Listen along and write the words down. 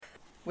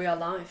We are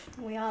live.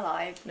 We are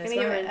live. No We're going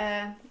to give it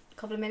swearing. a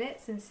couple of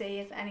minutes and see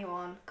if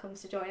anyone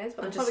comes to join us.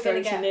 But I'm we're just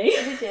probably going to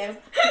stroking get... Did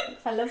you?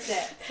 I loved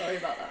it. Sorry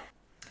about that.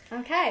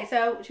 Okay,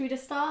 so should we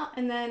just start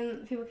and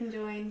then people can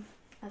join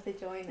as they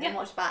join and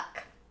watch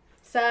back?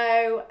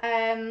 So,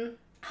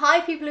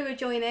 hi people who are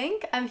joining.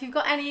 If you've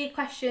got any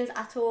questions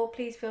at all,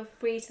 please feel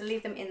free to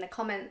leave them in the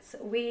comments.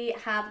 We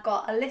have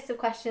got a list of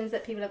questions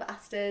that people have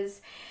asked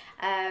us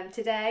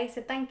today,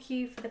 so thank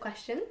you for the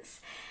questions.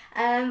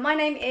 My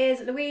name is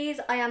Louise.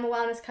 I am a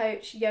wellness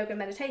coach, yoga and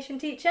meditation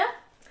teacher.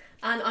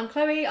 And I'm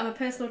Chloe. I'm a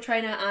personal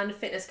trainer and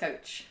fitness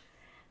coach.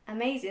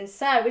 Amazing.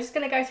 So we're just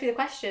going to go through the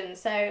questions.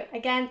 So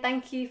again,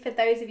 thank you for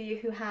those of you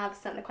who have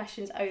sent the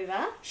questions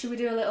over. Should we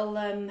do a little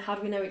how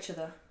do we know each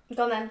other?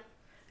 Go on then.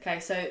 Okay,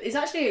 so it's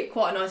actually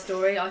quite a nice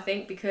story, I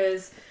think,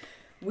 because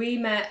we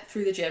met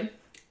through the gym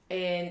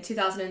in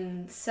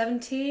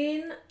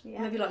 2017,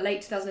 maybe like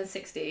late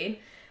 2016,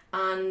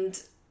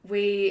 and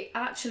we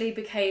actually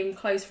became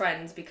close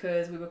friends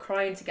because we were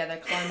crying together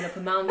climbing up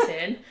a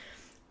mountain,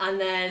 and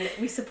then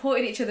we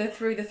supported each other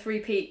through the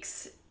Three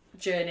Peaks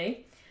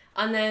journey,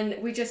 and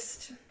then we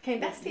just Became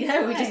besties.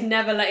 yeah, we just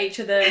never let each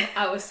other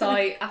out of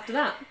sight after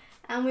that.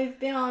 And we've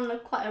been on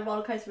quite a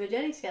roller coaster of a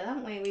journey together,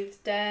 haven't we?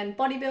 We've done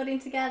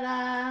bodybuilding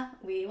together.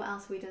 What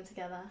else have we done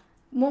together?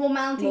 More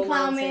mountain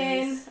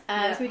climbing.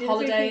 So we did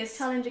holidays. the 3 Peaks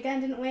challenge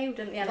again, didn't we? We've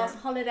done lots of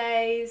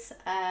holidays.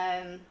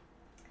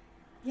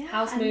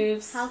 House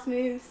moves,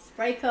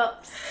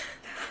 Breakups,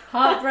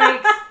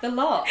 heartbreaks, the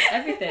lot,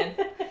 everything.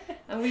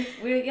 And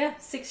we're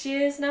 6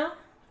 years now.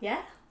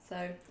 Yeah. So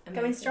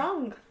amazing. Going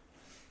strong.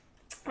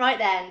 Right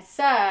then,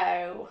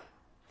 so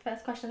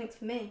first question I think's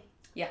for me.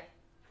 Yeah.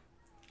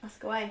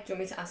 Ask away. Do you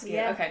want me to ask you?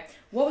 Yeah. Okay.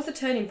 What was the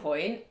turning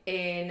point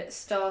in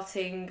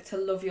starting to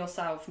love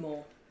yourself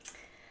more?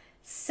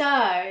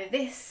 So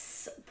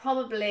this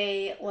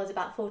probably was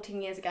about 14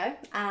 years ago,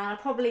 and I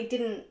probably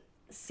didn't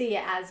see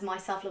it as my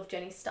self-love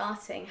journey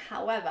starting.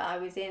 However, I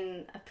was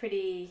in a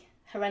pretty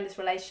horrendous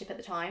relationship at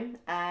the time,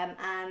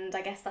 and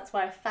I guess that's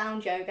where I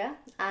found yoga.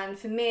 And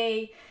for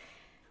me,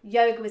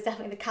 yoga was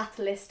definitely the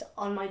catalyst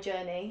on my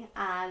journey,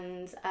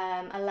 and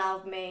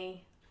allowed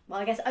me,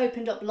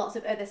 opened up lots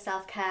of other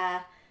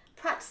self-care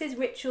practices,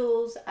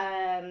 rituals,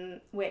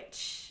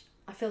 which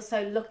I feel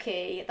so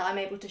lucky that I'm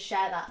able to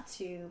share that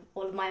to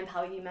all of my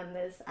Empower You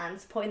members and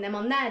supporting them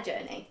on their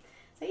journey.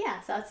 So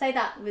I'd say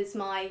that was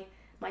my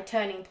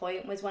turning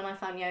point, was when I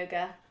found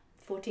yoga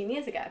 14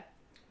 years ago.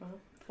 Well,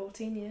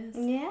 14 years.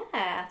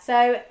 Yeah.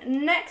 So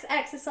next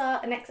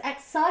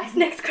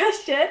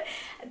question.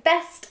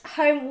 Best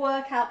home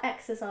workout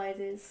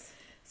exercises.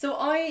 So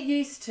I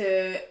used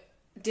to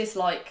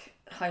dislike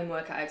home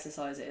workout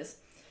exercises,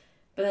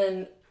 but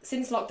then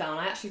since lockdown,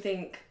 I actually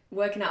think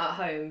working out at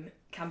home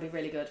can be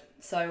really good.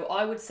 So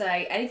I would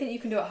say anything you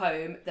can do at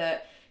home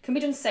that can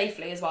be done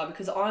safely as well,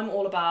 because I'm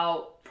all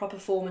about proper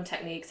form and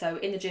technique. So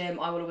in the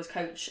gym, I will always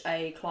coach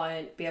a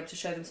client, be able to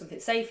show them something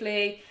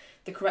safely,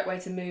 the correct way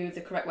to move,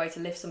 the correct way to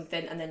lift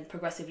something, and then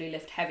progressively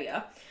lift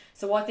heavier.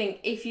 So I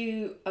think if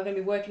you are going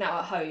to be working out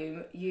at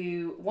home,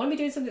 you want to be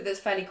doing something that's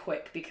fairly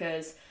quick,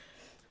 because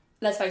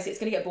let's face it, it's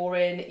going to get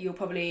boring. You'll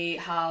probably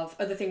have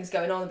other things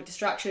going on, there'll be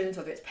distractions,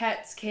 whether it's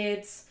pets,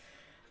 kids,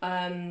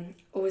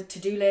 or a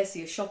to-do list, or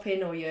you're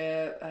shopping, or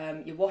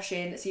you're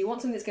washing. So you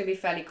want something that's going to be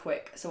fairly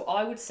quick. So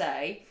I would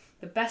say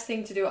the best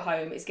thing to do at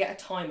home is get a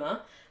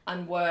timer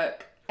and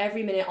work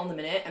every minute on the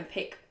minute and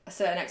pick a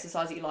certain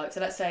exercise that you like.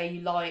 So let's say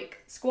you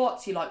like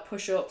squats, you like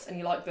push-ups, and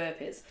you like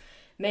burpees.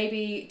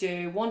 Maybe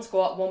do 1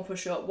 squat, 1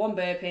 push-up, 1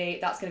 burpee.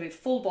 That's going to be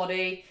full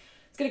body.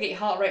 It's going to get your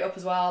heart rate up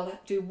as well.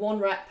 Do 1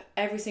 rep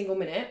every single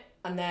minute,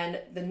 and then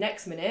the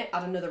next minute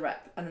add another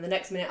rep, and then the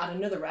next minute add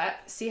another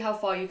rep. See how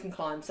far you can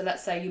climb. So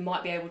let's say you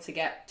might be able to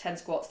get 10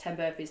 squats, 10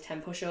 burpees,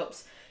 10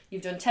 push-ups.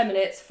 You've done 10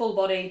 minutes, full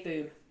body,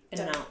 boom, in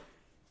and out.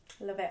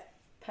 Love it.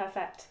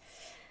 Perfect.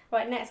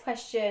 Right, next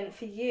question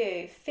for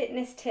you.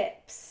 Fitness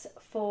tips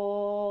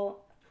for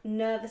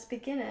nervous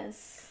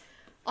beginners.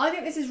 I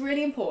think this is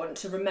really important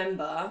to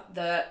remember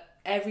that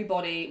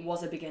everybody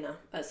was a beginner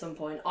at some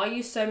point. I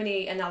use so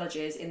many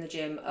analogies in the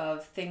gym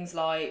of things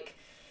like,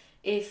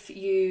 if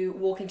you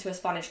walk into a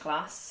Spanish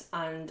class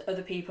and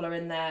other people are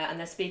in there and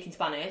they're speaking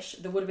Spanish,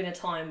 there would have been a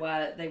time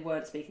where they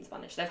weren't speaking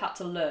Spanish. They've had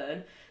to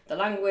learn the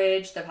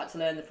language, they've had to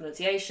learn the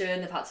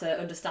pronunciation, they've had to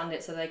understand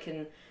it so they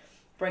can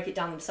break it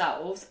down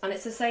themselves. And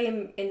it's the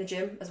same in the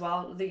gym as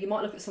well. You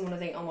might look at someone and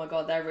think, oh my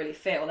God, they're really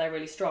fit or they're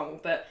really strong,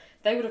 but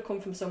they would have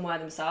come from somewhere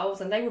themselves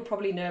and they were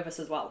probably nervous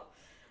as well.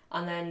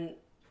 And then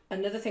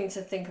another thing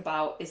to think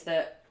about is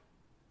that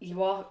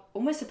you are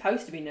almost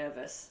supposed to be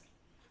nervous.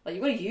 Like,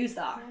 you've got to use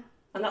that. Yeah.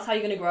 And that's how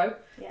you're going to grow. Yeah.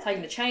 That's how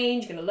you're going to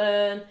change, you're going to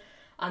learn.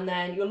 And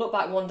then you'll look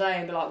back one day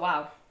and be like,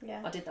 wow,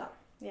 I did that.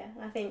 Yeah,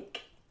 and I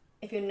think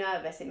if you're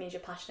nervous, it means you're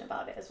passionate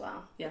about it as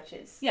well. Yeah. Which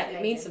is amazing.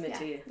 It means something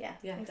to you. Yeah,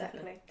 exactly.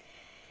 Definitely.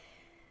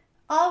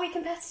 Are we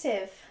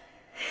competitive?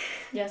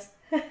 Yes.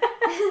 I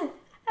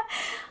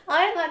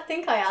don't like to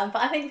think I am,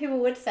 but I think people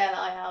would say that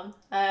I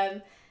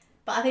am.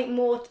 But I think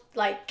more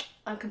like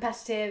I'm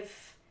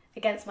competitive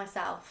against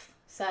myself.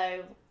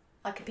 So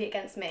I compete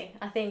against me.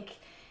 I think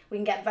we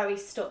can get very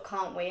stuck,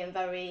 can't we? And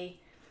very,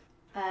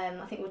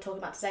 I think we were talking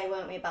about today,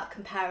 weren't we, about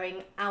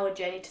comparing our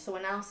journey to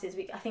someone else's.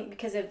 I think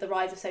because of the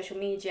rise of social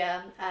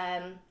media,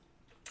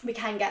 we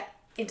can get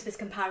into this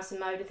comparison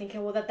mode of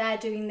thinking, well, they're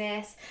doing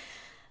this,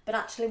 but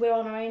actually we're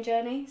on our own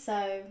journey.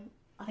 So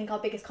I think our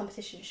biggest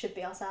competition should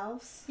be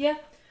ourselves. Yeah,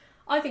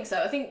 I think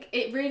so. I think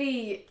it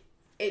really,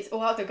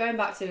 going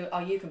back to,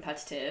 are you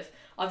competitive?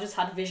 I've just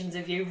had visions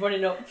of you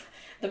running up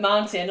the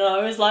mountain and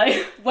I was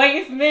like,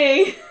 wait for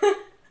me.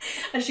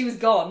 And she was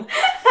gone.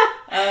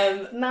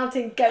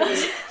 Mountain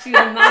goat. She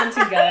was a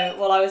mountain goat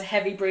while I was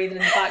heavy breathing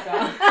in the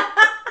background.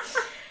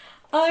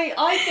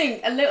 I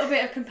think a little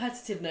bit of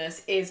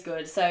competitiveness is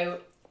good.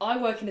 So I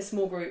work in a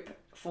small group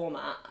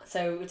format.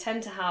 So we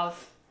tend to have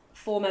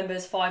 4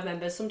 members, 5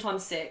 members,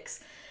 sometimes 6.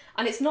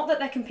 And it's not that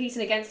they're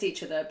competing against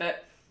each other,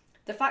 but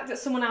the fact that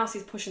someone else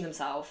is pushing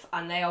themselves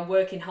and they are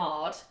working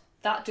hard,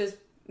 that does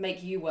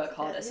make you work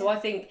harder. Yeah. So I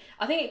think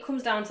it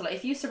comes down to, like,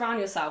 if you surround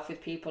yourself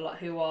with people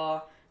who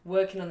are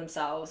working on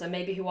themselves and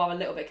maybe who are a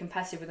little bit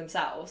competitive with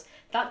themselves,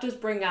 that does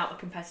bring out a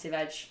competitive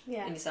edge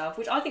in yourself,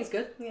 which I think is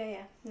good.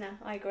 Yeah. No,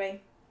 I agree.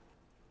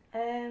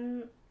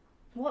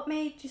 What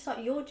made you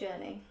start your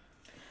journey?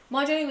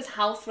 My journey was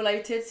health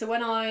related. So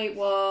when I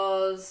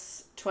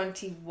was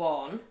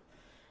 21,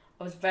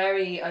 I was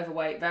very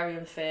overweight, very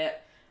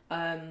unfit,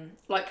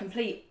 like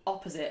complete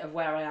opposite of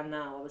where I am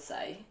now, I would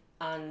say.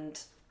 And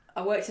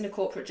I worked in a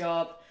corporate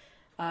job,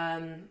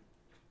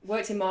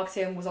 worked in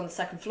marketing, was on the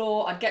second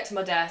floor. I'd get to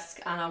my desk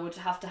and I would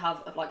have to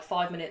have like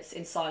 5 minutes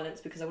in silence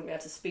because I wouldn't be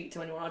able to speak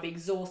to anyone. I'd be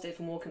exhausted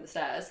from walking up the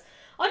stairs.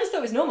 I just thought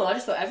it was normal. I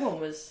just thought everyone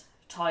was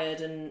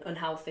tired and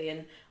unhealthy,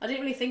 and I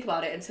didn't really think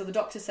about it until the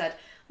doctor said,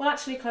 well,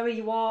 actually, Chloe,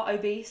 you are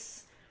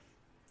obese.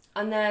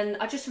 And then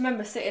I just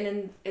remember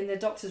sitting in the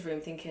doctor's room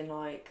thinking,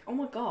 like, oh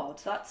my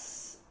God,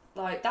 that's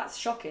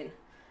shocking.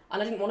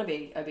 And I didn't want to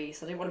be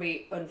obese. I didn't want to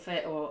be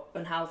unfit or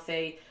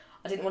unhealthy.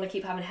 I didn't want to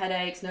keep having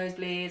headaches,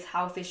 nosebleeds,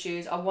 health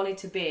issues. I wanted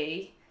to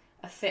be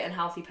a fit and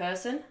healthy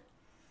person.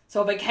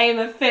 So I became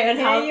a fit and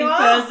healthy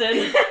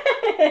person.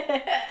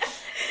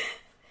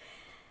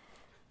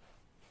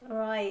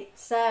 Right,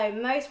 so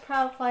most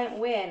proud client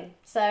win.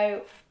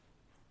 So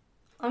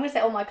I'm going to say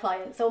all my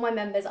clients, all my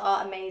members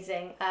are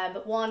amazing.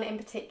 But one in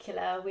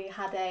particular, we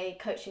had a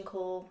coaching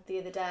call the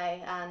other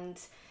day, and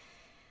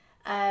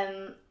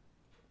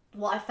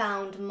what I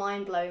found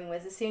mind-blowing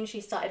was as soon as she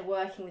started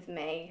working with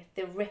me,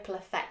 the ripple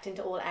effect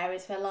into all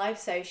areas of her life.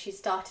 So she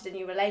started a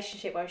new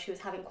relationship where she was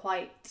having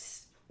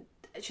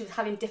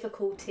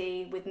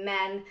difficulty with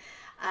men,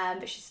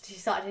 but she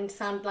started to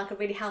sound like a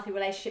really healthy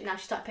relationship. Now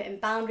she started putting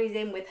boundaries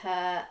in with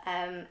her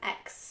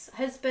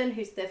ex-husband,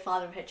 who's the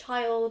father of her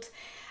child,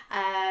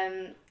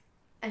 and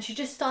she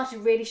just started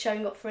really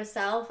showing up for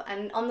herself.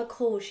 And on the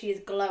call, she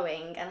is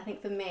glowing. And I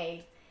think for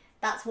me,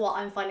 that's what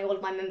I'm finding all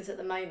of my members at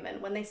the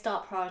moment. When they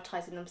start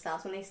prioritising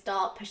themselves, when they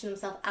start pushing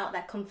themselves out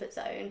their comfort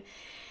zone,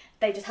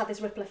 they just have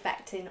this ripple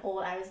effect in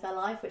all areas of their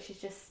life, which is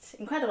just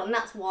incredible. And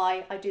that's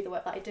why I do the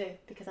work that I do,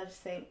 because I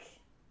just think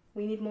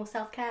we need more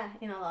self-care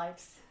in our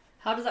lives.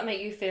 How does that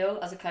make you feel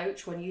as a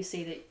coach when you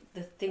see that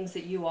the things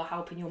that you are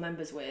helping your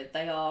members with,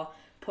 they are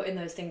putting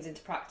those things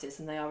into practice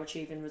and they are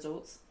achieving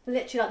results?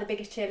 Literally like the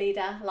biggest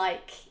cheerleader.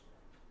 Like,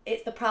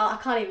 it's I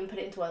can't even put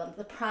it into words.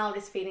 The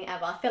proudest feeling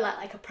ever. I feel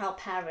like a proud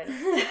parent.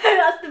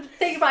 That's the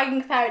thing, if I can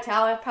compare it to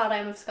how proud I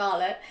am of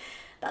Scarlett.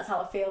 That's how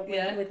I feel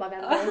with my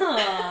members.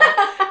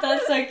 Oh,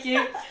 that's so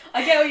cute.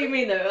 I get what you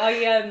mean though.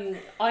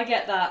 I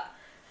get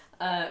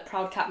that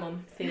proud cat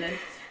mum feeling.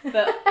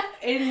 But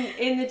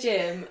in the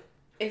gym,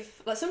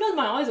 if like sometimes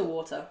my eyes will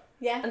water.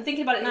 Yeah. And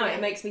thinking about it now, it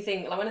makes me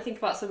think, like when I think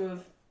about some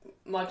of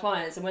my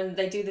clients and when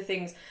they do the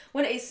things,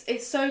 when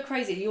it's so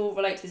crazy, you'll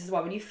relate to this as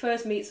well, when you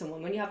first meet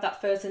someone, when you have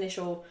that first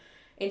initial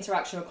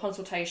interaction or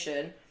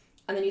consultation,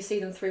 and then you see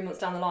them 3 months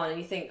down the line and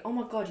you think, oh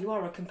my God, you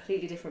are a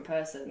completely different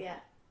person. Yeah.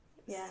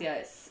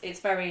 It's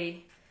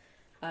very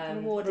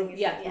rewarding. Rewarding.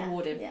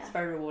 Yeah. It's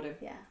very rewarding.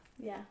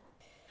 Yeah.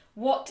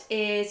 What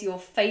is your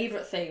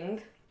favourite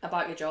thing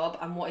about your job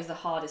and what is the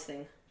hardest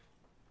thing?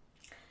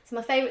 So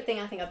my favourite thing,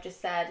 I think I've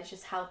just said, is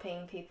just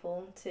helping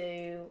people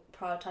to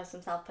prioritise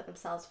themselves, put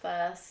themselves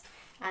first,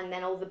 and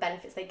then all the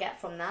benefits they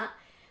get from that.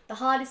 The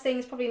hardest thing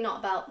is probably not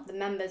about the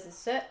members as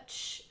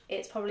such.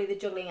 It's probably the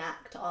juggling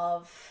act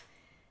of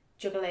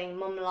juggling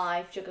mum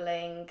life,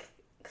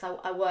 because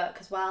I work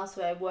as well,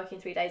 so we're working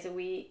 3 days a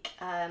week,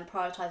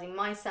 prioritising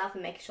myself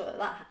and making sure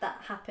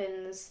that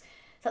happens.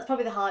 So that's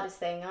probably the hardest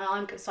thing.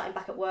 I'm starting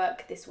back at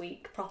work this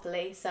week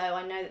properly, so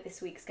I know that this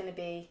week's going to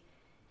be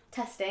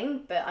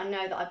testing, but I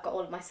know that I've got all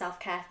of my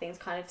self-care things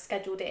kind of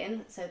scheduled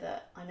in so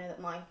that I know that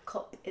my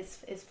cup is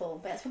full.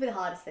 But it's probably the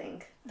hardest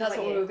thing. That's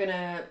what we were going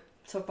to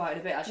talk about in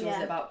a bit, actually,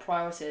 wasn't it, about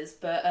priorities?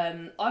 But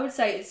I would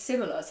say it's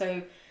similar.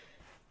 So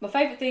my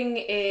favourite thing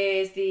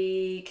is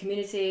the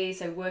community,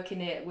 so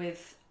working it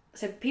with...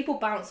 So people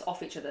bounce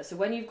off each other. So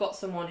when you've got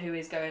someone who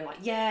is going like,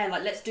 yeah,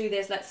 like let's do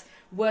this, let's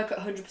work at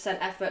 100%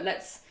 effort,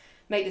 let's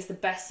make this the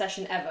best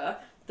session ever,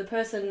 the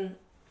person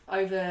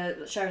over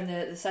sharing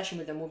the session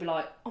with them will be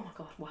like, oh my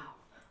God, wow,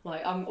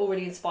 like I'm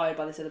already inspired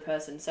by this other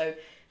person. So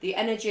the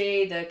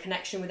energy, the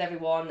connection with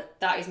everyone,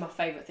 that is my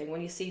favourite thing.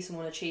 When you see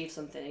someone achieve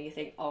something and you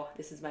think, oh,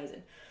 this is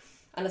amazing.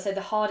 And I'd say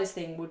the hardest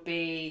thing would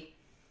be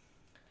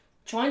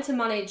trying to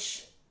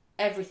manage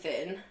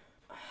everything.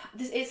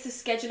 It's the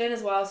scheduling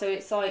as well. So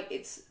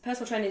it's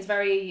personal training is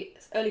very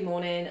early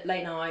morning,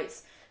 late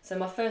nights. So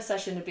my first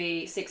session would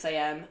be 6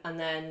 a.m. and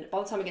then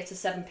by the time it gets to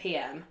 7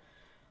 p.m,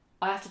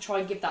 I have to try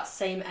and give that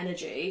same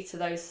energy to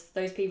those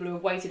people who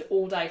have waited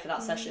all day for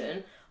that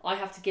session. I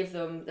have to give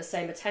them the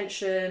same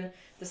attention,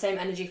 the same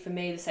energy for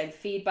me, the same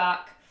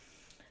feedback.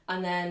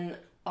 And then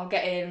I'll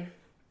get in,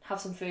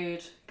 have some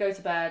food, go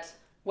to bed,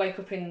 wake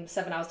up in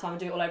 7 hours time and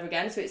do it all over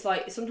again. So it's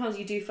like sometimes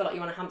you do feel like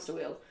you're on a hamster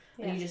wheel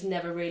and you're just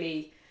never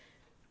really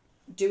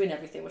doing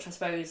everything, which I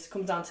suppose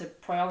comes down to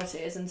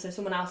priorities. And so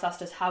someone else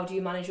asked us, how do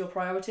you manage your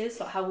priorities?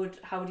 Like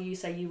how do you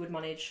say you would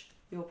manage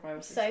your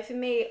priorities? So for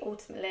me,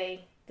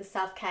 ultimately, the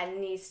self-care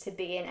needs to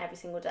be in every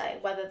single day,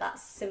 whether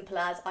that's simple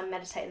as I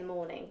meditate in the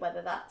morning,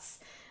 whether that's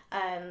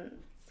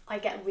I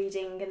get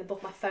reading in the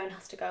book, my phone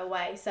has to go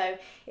away. So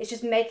it's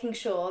just making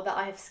sure that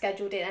I have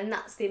scheduled in, and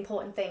that's the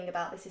important thing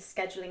about this, is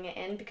scheduling it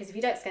in, because if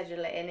you don't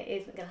schedule it in, it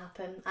isn't going to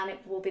happen and it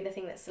will be the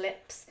thing that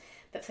slips.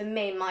 But for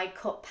me, my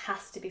cup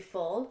has to be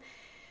full.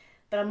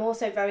 But I'm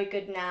also very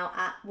good now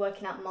at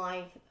working out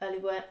my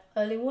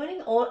early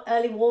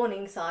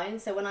warning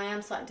signs. So when I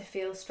am starting to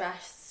feel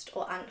stressed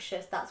or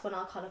anxious, that's when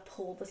I'll kind of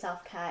pull the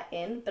self-care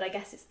in. But I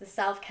guess it's the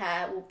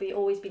self-care will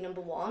always be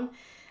number one.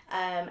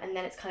 And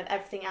then it's kind of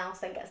everything else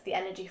then gets the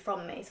energy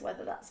from me. So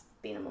whether that's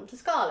being a mum to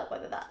Scarlett,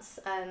 whether that's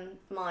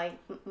my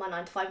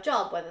 9-to-5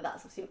 job, whether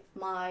that's obviously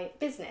my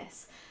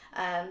business.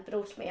 But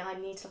ultimately I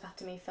need to look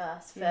after me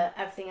first for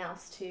everything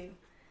else to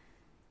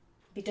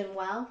be done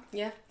well.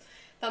 Yeah.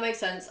 That makes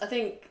sense. I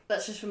think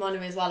that's just reminded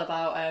me as well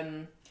about,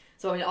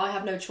 so I mean, I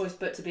have no choice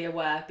but to be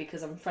aware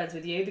because I'm friends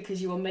with you,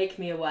 because you will make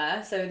me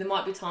aware. So there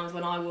might be times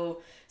when I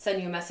will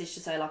send you a message to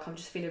say, like, I'm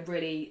just feeling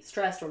really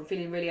stressed or I'm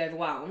feeling really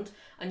overwhelmed.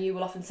 And you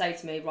will often say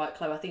to me, right,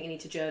 Chloe, I think you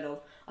need to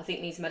journal. I think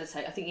you need to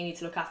meditate. I think you need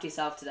to look after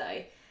yourself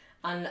today.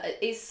 And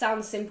it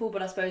sounds simple,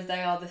 but I suppose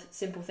they are the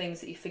simple things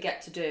that you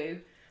forget to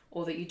do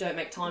or that you don't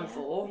make time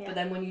for. Yeah. But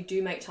then when you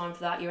do make time for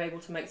that, you're able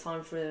to make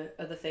time for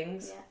other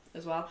things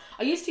as well.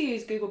 I used to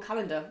use Google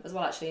Calendar as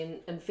well, actually,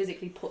 and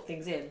physically put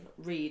things in,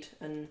 read,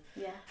 and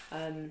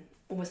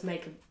almost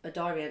make a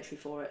diary entry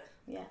for it.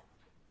 Yeah.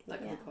 That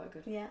could be quite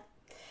good. Yeah.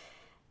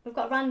 We've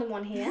got a random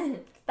one here.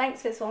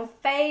 Thanks for this one.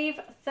 Fave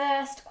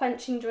thirst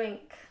quenching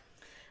drink?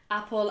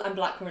 Apple and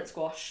blackcurrant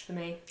squash for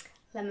me.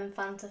 Lemon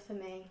Fanta for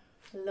me.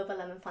 Love a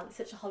lemon Fanta. It's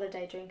such a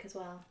holiday drink as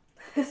well.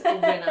 It's a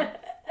winner.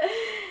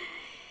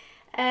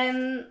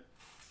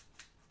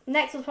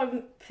 Next one's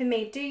probably for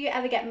me. Do you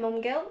ever get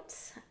mum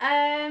guilt?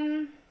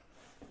 I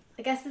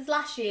guess this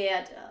last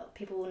year,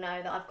 people will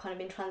know that I've kind of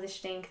been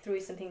transitioning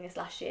through something this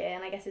last year,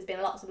 and I guess there's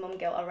been lots of mum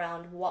guilt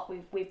around what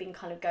we've been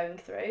kind of going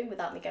through,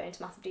 without me going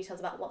into massive details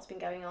about what's been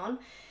going on.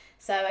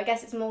 So I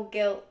guess it's more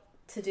guilt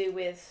to do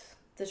with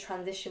the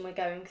transition we're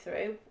going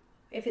through.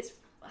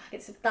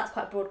 That's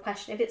quite a broad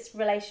question. If it's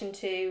relation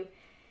to,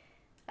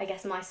 I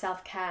guess, my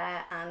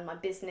self-care and my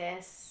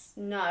business,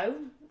 no.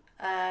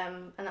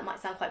 And that might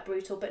sound quite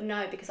brutal, but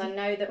no, because I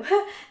know that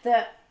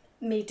that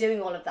me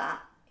doing all of that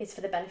is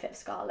for the benefit of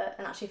Scarlett.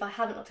 And actually, if I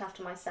haven't looked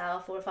after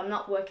myself, or if I'm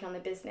not working on the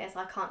business,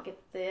 I can't give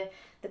the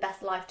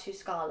best life to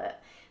Scarlett.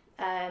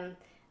 And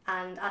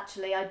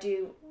actually, I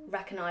do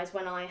recognise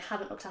when I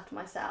haven't looked after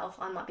myself,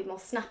 I might be more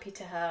snappy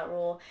to her,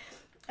 or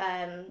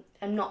I'm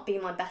not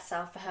being my best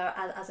self for her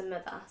as a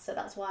mother. So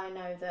that's why I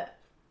know that,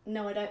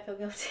 no, I don't feel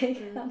guilty.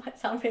 That might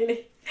sound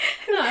really...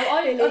 No,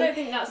 I don't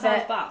think that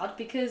sounds bad,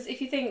 because if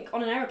you think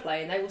on an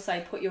aeroplane, they will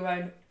say put your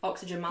own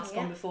oxygen mask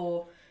on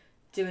before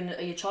doing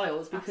your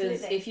child's,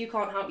 because if you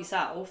can't help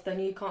yourself, then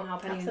you can't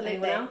help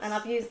anyone else. And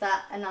I've used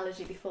that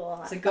analogy before.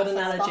 It's a good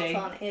analogy.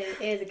 Spot on.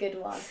 It is a good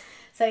one.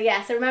 So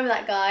so remember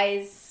that,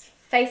 guys.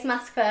 Face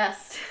mask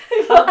first.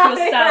 Help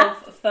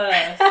yourself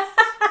first.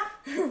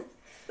 Are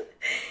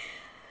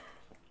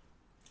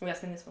we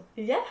asking this one?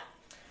 Yeah.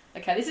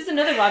 Okay, this is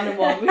another random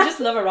one. We just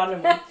love a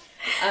random one.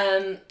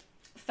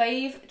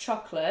 Fave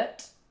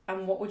chocolate,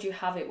 and what would you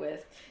have it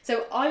with?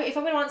 So if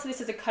I'm going to answer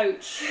this as a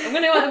coach, I'm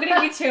going to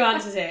give you two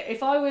answers here.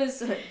 If I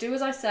was do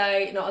as I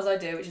say, not as I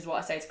do, which is what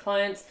I say to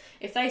clients.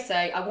 If they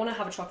say, I want to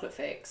have a chocolate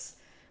fix,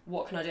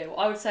 what can I do? Well,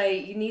 I would say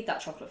you need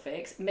that chocolate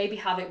fix. Maybe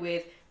have it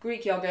with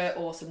Greek yogurt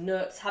or some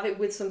nuts. Have it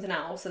with something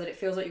else so that it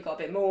feels like you've got a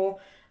bit more,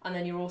 and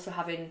then you're also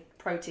having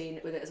protein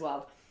with it as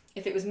well.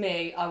 If it was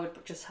me, I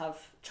would just have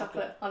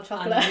chocolate on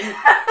chocolate.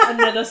 And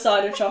another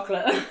side of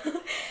chocolate.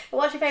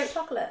 What's your favourite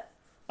chocolate?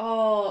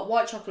 Oh,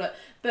 white chocolate.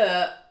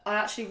 But I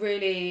actually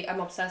really am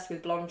obsessed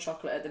with blonde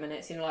chocolate at the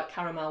minute. So, like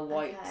caramel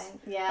white. Okay.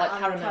 Yeah, like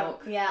caramel.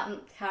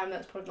 Caramel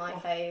is probably my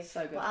fave.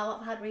 So good. What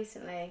I've had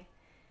recently,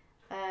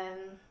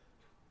 trying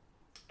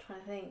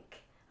to think.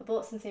 I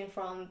bought something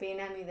from B&M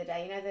the other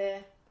day. You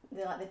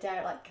know the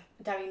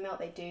dairy milk,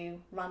 they do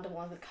random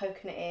ones with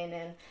coconut in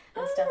and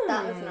stuff.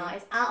 That was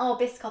nice.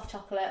 Biscoff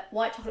chocolate,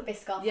 white chocolate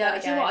Biscoff. Yeah,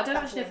 do you know what? I don't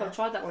actually know if I've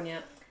tried that one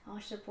yet. Oh, I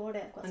should have bought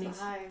it. I've got some at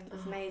home.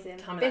 It's amazing.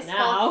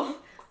 Biscoff,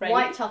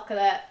 white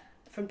chocolate,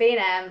 from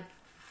B&M,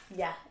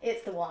 yeah,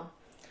 it's the one.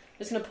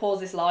 Just going to pause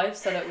this live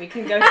so that we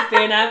can go to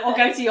B&M or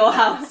go to your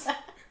house.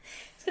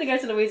 Just going to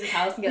go to Louise's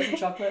house and get some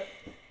chocolate.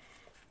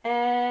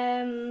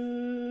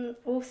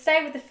 We'll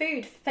stay with the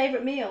food.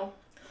 Favourite meal?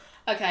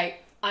 Okay,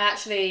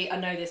 I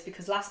know this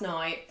because last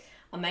night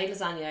I made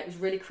lasagna. It was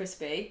really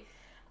crispy,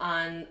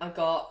 and I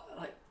got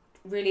like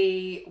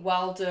really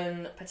well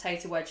done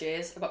potato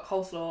wedges. I got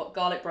coleslaw,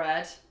 garlic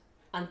bread,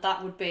 and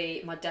that would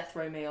be my death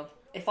row meal.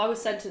 If I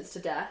was sentenced to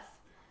death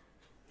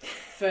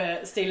for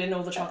stealing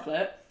all the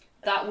chocolate,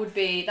 that'd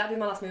be my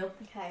last meal.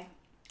 Okay.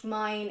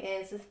 Mine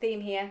is the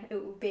theme here. It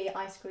would be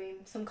ice cream,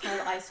 some kind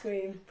of ice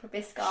cream,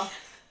 Probiscoff,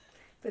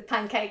 with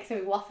pancakes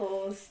and with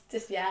waffles.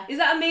 Just yeah. Is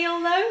that a meal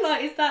though?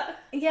 Like, is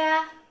that?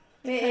 Yeah,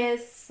 it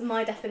is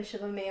my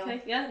definition of a meal.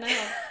 Okay. Yeah, no,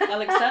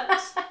 I'll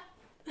accept.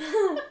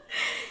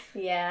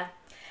 Yeah.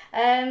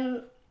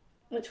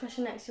 Which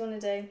question next do you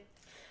want to do?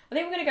 I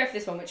think we're going to go for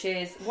this one, which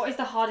is, what is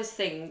the hardest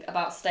thing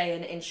about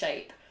staying in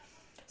shape?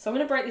 So I'm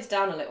going to break this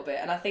down a little bit,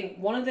 and I think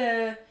one of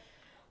the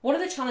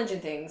challenging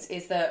things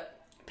is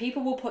that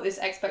people will put this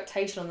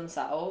expectation on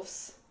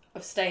themselves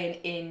of staying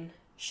in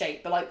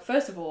shape. But like,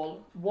 first of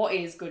all, what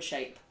is good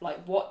shape?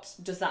 Like, what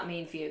does that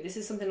mean for you? This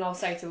is something I'll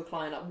say to a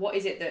client. Like, what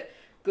is it that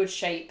good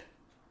shape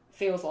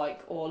feels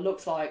like or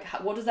looks like?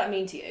 What does that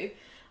mean to you?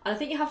 And I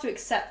think you have to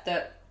accept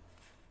that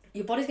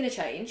your body's going to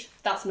change.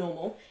 That's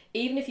normal.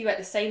 Even if you ate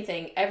the same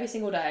thing every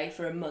single day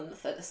for a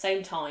month at the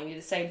same time, you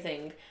do the same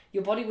thing,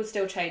 your body would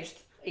still change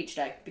each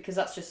day, because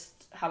that's just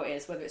how it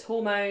is. Whether it's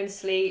hormones,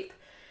 sleep,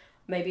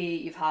 maybe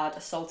you've had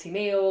a salty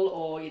meal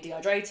or you're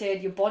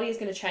dehydrated, your body is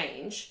going to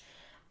change.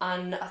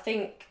 And I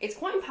think it's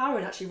quite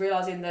empowering actually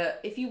realising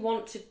that if you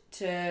want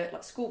to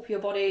like sculpt your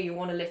body, you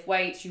want to lift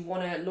weights, you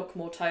want to look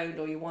more toned,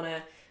 or you want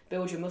to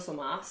build your muscle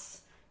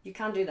mass, you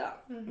can do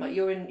that. Mm-hmm. Like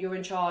you're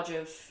in charge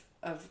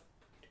of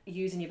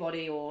using your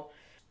body or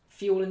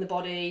fueling the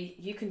body.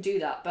 You can do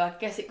that, but I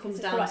guess it comes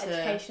down to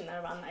education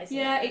around that, isn't it?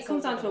 Yeah, it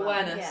comes down to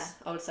awareness. Yeah.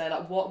 I would say,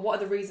 like, what are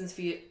the reasons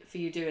for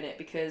you doing it?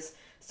 Because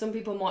some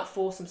people might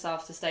force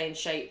themselves to stay in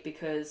shape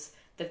because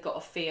they've got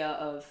a fear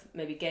of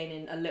maybe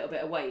gaining a little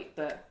bit of weight,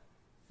 but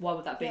why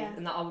would that be? Yeah.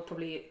 And that I would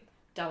probably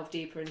delve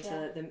deeper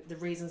into the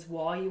reasons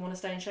why you want to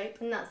stay in shape.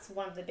 And that's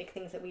one of the big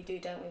things that we do,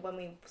 don't we? When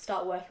we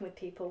start working with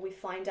people, we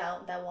find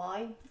out their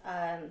why.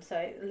 So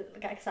I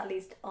guess that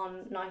leads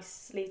on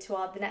nicely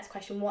to the next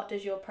question: what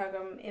does your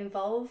program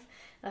involve?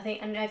 And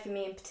I know for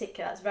me in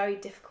particular, it's very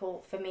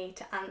difficult for me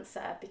to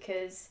answer,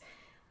 because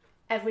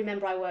every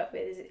member I work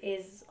with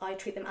is I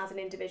treat them as an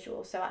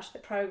individual. So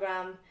actually the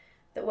program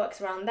that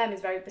works around them is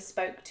very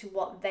bespoke to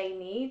what they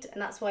need,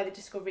 and that's why the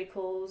discovery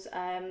calls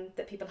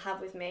that people have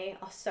with me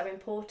are so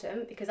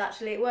important, because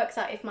actually it works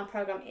out if my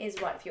program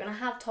is right for you. And I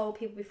have told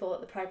people before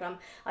that the program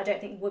I don't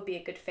think would be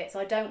a good fit, so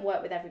I don't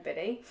work with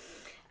everybody,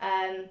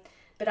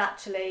 but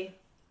actually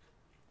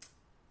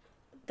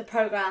the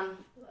program,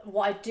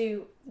 what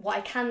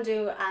I can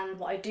do and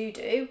what I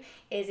do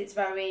is it's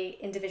very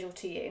individual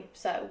to you.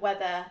 So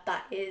whether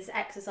that is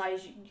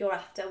exercise you're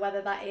after,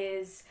 whether that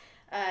is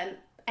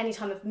any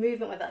time of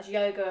movement, whether that's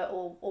yoga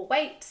or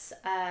weights.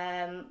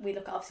 We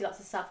look at obviously lots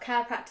of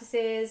self-care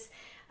practices.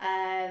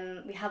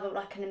 We have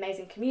an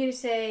amazing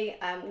community.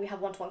 We have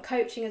one-to-one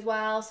coaching as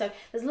well. So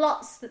there's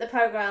lots that the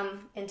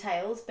program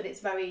entails, but it's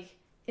very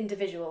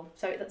individual.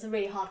 So that's a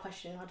really hard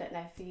question. I don't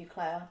know for you,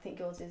 Claire. I think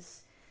yours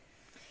is...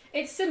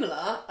 It's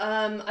similar.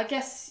 I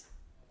guess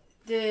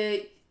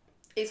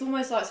it's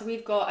almost like, so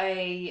we've got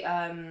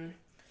a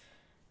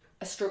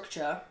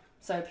structure.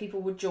 So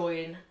people would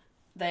join.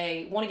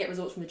 They want to get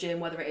results from the gym,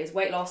 whether it is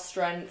weight loss,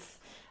 strength,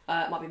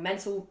 it might be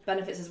mental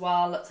benefits as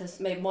well. So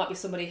maybe it might be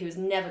somebody who's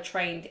never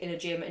trained in a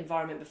gym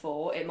environment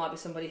before. It might be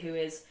somebody who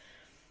is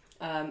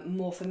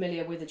more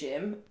familiar with the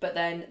gym, but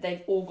then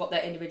they've all got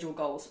their individual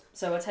goals.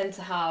 So I tend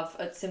to have,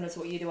 similar to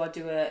what you do, I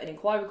do an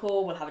inquiry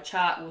call, we'll have a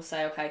chat, we'll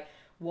say, okay,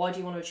 why do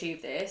you want to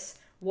achieve this?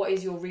 What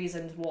is your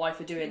reasons why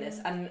for doing this?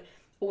 And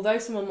although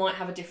someone might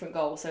have a different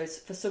goal, so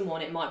for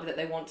someone it might be that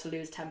they want to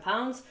lose 10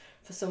 pounds,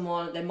 for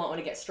someone they might want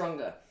to get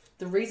stronger.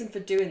 The reason for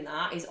doing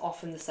that is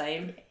often the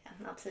same.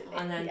 Yeah, absolutely.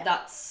 And then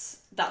that's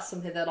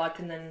something that I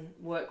can then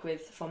work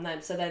with from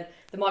them. So then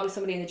there might be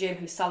somebody in the gym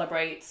who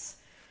celebrates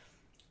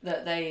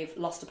that they've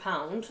lost a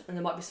pound, and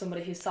there might be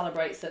somebody who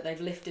celebrates that they've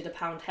lifted a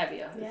pound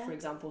heavier, for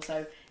example.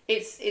 So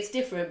it's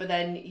different, but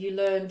then you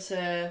learn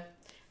to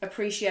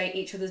appreciate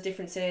each other's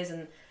differences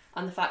and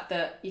the fact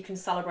that you can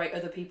celebrate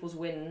other people's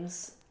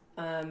wins,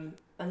 and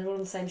they're all on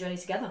the same journey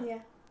together. Yeah,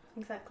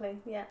 exactly.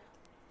 Yeah.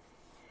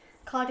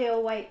 Cardio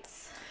or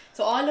weights?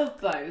 So I love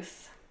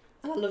both,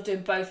 and I love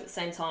doing both at the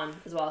same time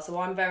as well. So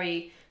I'm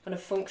very kind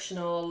of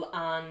functional,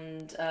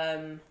 and I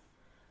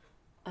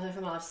don't know if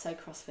I'm allowed to say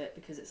CrossFit,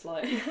 because it's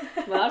like, am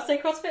I allowed to say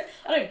CrossFit?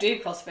 I don't do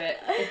CrossFit.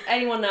 If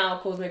anyone now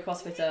calls me a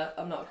CrossFitter,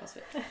 I'm not a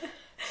CrossFit.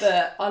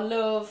 But I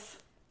love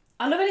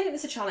anything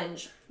that's a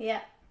challenge.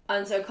 Yeah.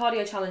 And so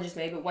cardio challenges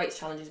me, but weights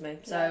challenges me.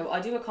 So I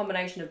do a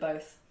combination of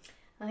both.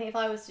 I think if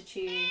I was to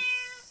choose...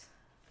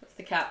 What's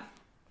the cap?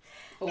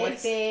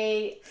 It'd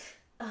be...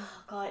 Oh,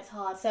 God, it's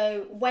hard.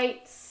 So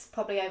weights,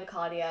 probably over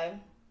cardio.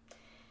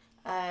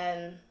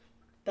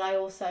 But I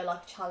also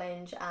like a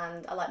challenge,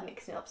 and I like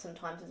mixing it up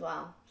sometimes as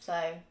well.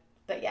 So,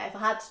 but yeah, if I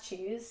had to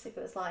choose, if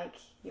it was like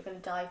you're going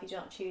to die if you do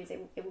not choose,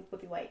 it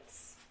would be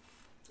weights.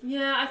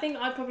 Yeah, I think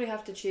I'd probably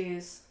have to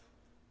choose.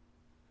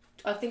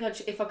 I think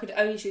if I could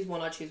only choose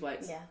one, I'd choose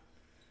weights. Yeah.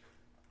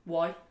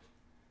 Why?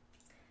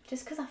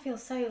 Just because I feel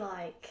so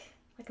like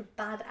a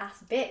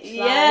badass bitch.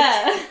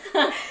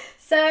 Yeah.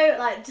 So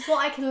like just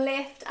what I can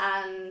lift,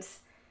 and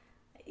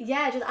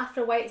yeah, just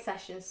after a weight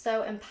session,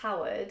 so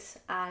empowered,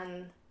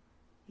 and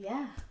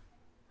yeah.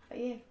 How about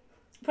you?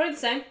 Probably the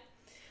same.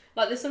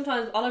 Like there's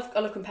sometimes I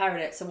love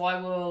comparing it. So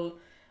I will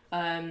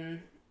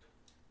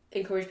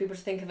encourage people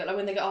to think of it like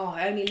when they go, oh,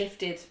 I only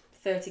lifted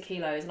 30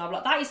 kilos, and I'm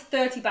like, that is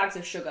 30 bags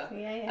of sugar.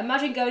 Yeah.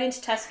 Imagine going into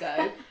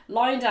Tesco,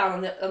 lying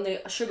down on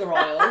the sugar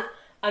aisle,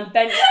 and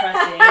bench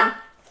pressing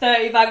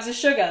 30 bags of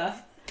sugar.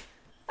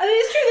 I mean,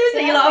 it's true, isn't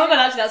it? You're like, oh my god,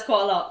 actually that's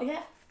quite a lot.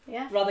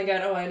 Yeah. Rather than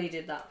going, oh, I only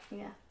did that.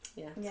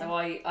 Yeah. So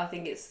I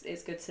think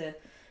it's good to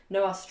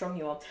know how strong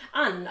you are,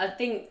 and I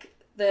think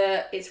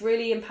that it's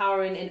really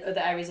empowering in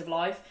other areas of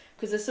life,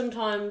 because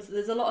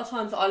there's a lot of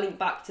times that I link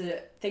back to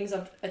things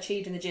I've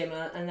achieved in the gym,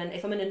 and then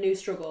if I'm in a new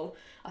struggle,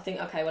 I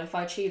think, okay, well if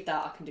I achieve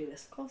that, I can do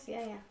this. Of course,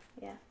 yeah.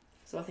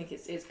 So I think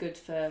it's good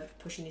for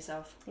pushing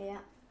yourself. Yeah.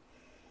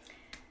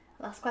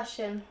 Last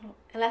question,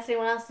 unless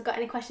anyone else has got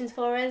any questions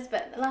for us,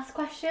 but the last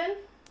question.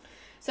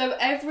 So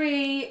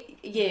every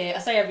year, I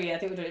say every year, I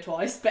think we're doing it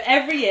twice, but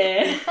every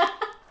year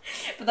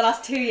for the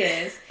last 2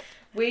 years,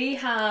 we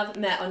have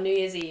met on New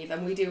Year's Eve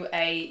and we do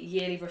a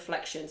yearly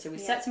reflection. So we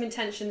set some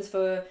intentions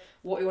for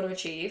what we want to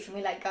achieve. And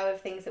we let go of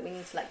things that we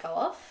need to let go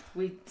of.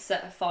 We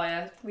set a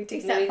fire. We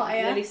do set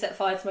fire. Nearly set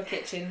fire to my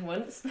kitchen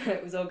once.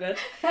 It was all good.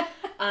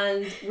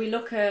 And we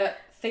look at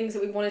things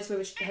that we wanted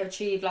to have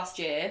achieved last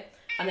year,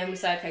 and then we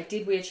say, okay,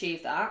 did we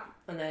achieve that?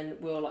 And then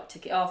we'll like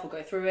tick it off, we'll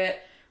go through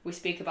it. We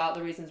speak about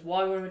the reasons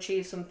why we want to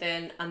achieve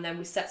something, and then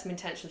we set some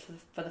intentions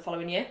for the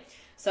following year.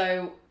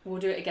 So we'll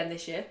do it again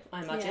this year,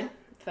 I imagine,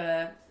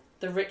 for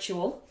the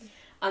ritual.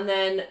 And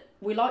then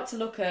we like to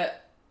look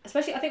at,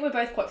 especially I think we're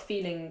both quite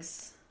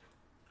feelings,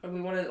 and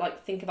we want to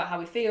like think about how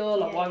we feel,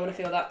 like why we want to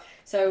feel that.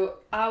 So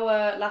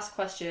our last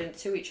question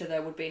to each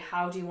other would be,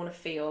 how do you want to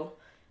feel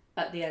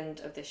at the end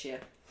of this year?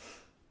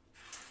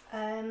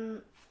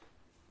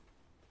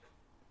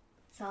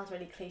 Sounds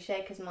really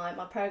cliche because my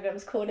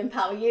program's called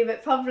Empower You,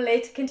 but probably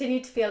to continue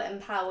to feel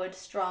empowered,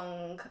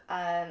 strong,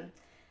 and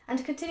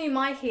to continue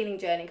my healing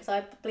journey, because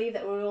I believe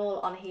that we're all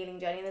on a healing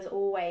journey and there's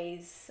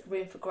always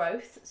room for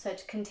growth. So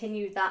to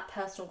continue that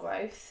personal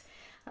growth,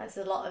 there's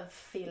a lot of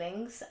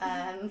feelings,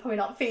 probably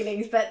not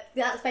feelings, but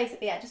that's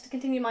basically just to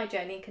continue my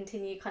journey,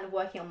 continue kind of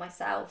working on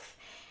myself,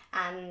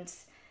 and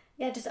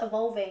just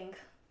evolving.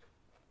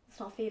 It's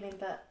not feeling,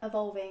 but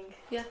evolving.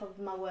 Yeah,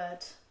 probably my word.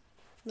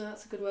 No,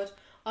 that's a good word.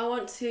 I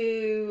want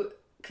to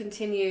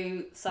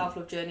continue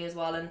self-love journey as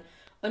well, and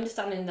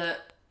understanding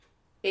that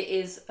it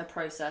is a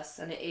process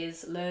and it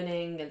is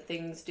learning, and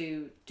things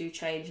do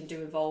change and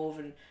do evolve,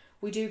 and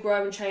we do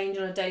grow and change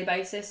on a daily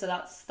basis, so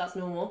that's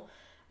normal.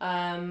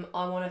 I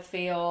want to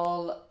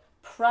feel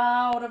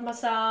proud of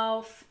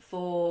myself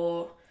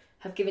for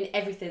have given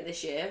everything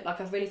this year.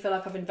 Like I really feel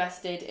like I've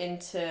invested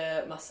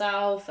into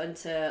myself and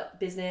to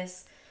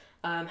business,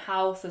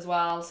 health as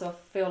well, so I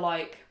feel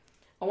like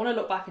I want to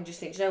look back and just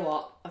think, do you know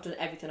what? I've done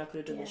everything I could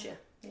have done this year.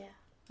 Yeah.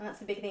 And that's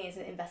the big thing,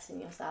 isn't it? Investing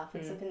in yourself.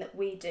 It's something that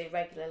we do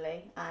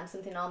regularly, and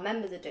something our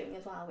members are doing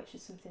as well, which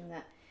is something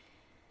that,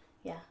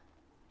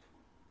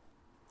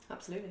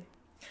 Absolutely.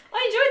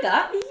 I enjoyed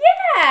that.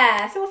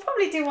 Yeah. So we'll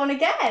probably do one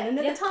again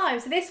another time.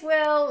 So this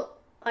will,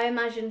 I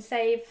imagine,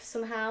 save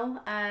somehow.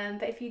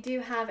 But if you do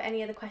have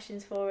any other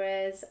questions for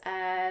us,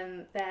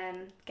 then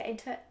get in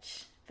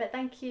touch. But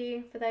thank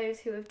you for those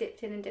who have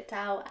dipped in and dipped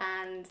out,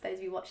 and those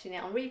of you watching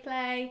it on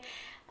replay.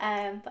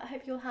 But I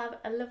hope you'll have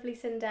a lovely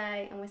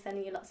Sunday, and we're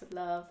sending you lots of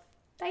love.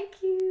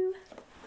 Thank you.